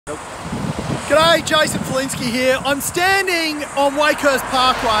G'day, Jason Falinski here. I'm standing on Wakehurst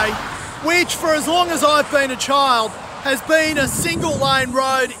Parkway, which for as long as I've been a child has been a single lane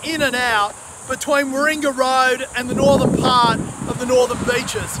road in and out between Warringah Road and the northern part of the Northern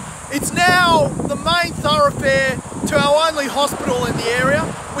Beaches. It's now the main thoroughfare to our only hospital in the area.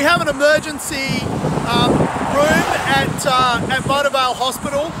 We have an emergency room at Motorvale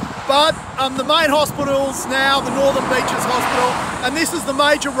Hospital, but the main hospital's now the Northern Beaches Hospital, and this is the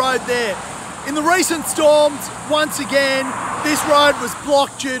major road there. In the recent storms, once again, this road was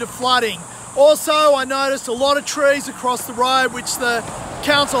blocked due to flooding. Also, I noticed a lot of trees across the road, which the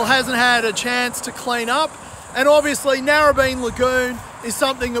council hasn't had a chance to clean up. And obviously, Narrabeen Lagoon is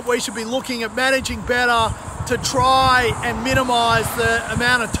something that we should be looking at managing better to try and minimise the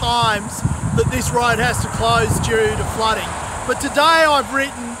amount of times that this road has to close due to flooding. But today I've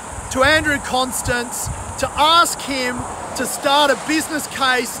written to Andrew Constance to ask him to start a business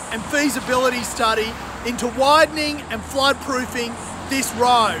case and feasibility study into widening and floodproofing this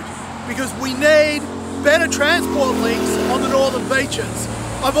road, because we need better transport links on the Northern Beaches.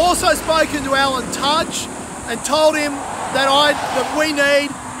 I've also spoken to Alan Tudge and told him that we need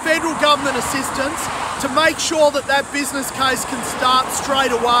federal government assistance to make sure that that business case can start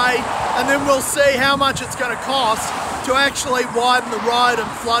straight away, and then we'll see how much it's going to cost to actually widen the road and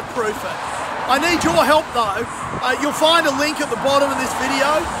floodproof it. I need your help though. You'll find a link at the bottom of this video,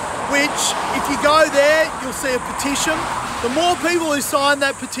 which if you go there, you'll see a petition. The more people who sign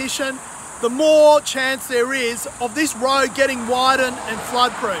that petition, the more chance there is of this road getting widened and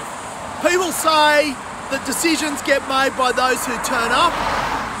floodproof. People say that decisions get made by those who turn up.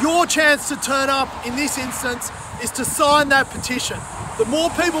 Your chance to turn up in this instance is to sign that petition. The more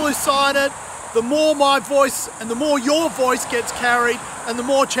people who sign it, the more my voice and the more your voice gets carried, and the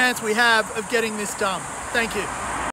more chance we have of getting this done. Thank you.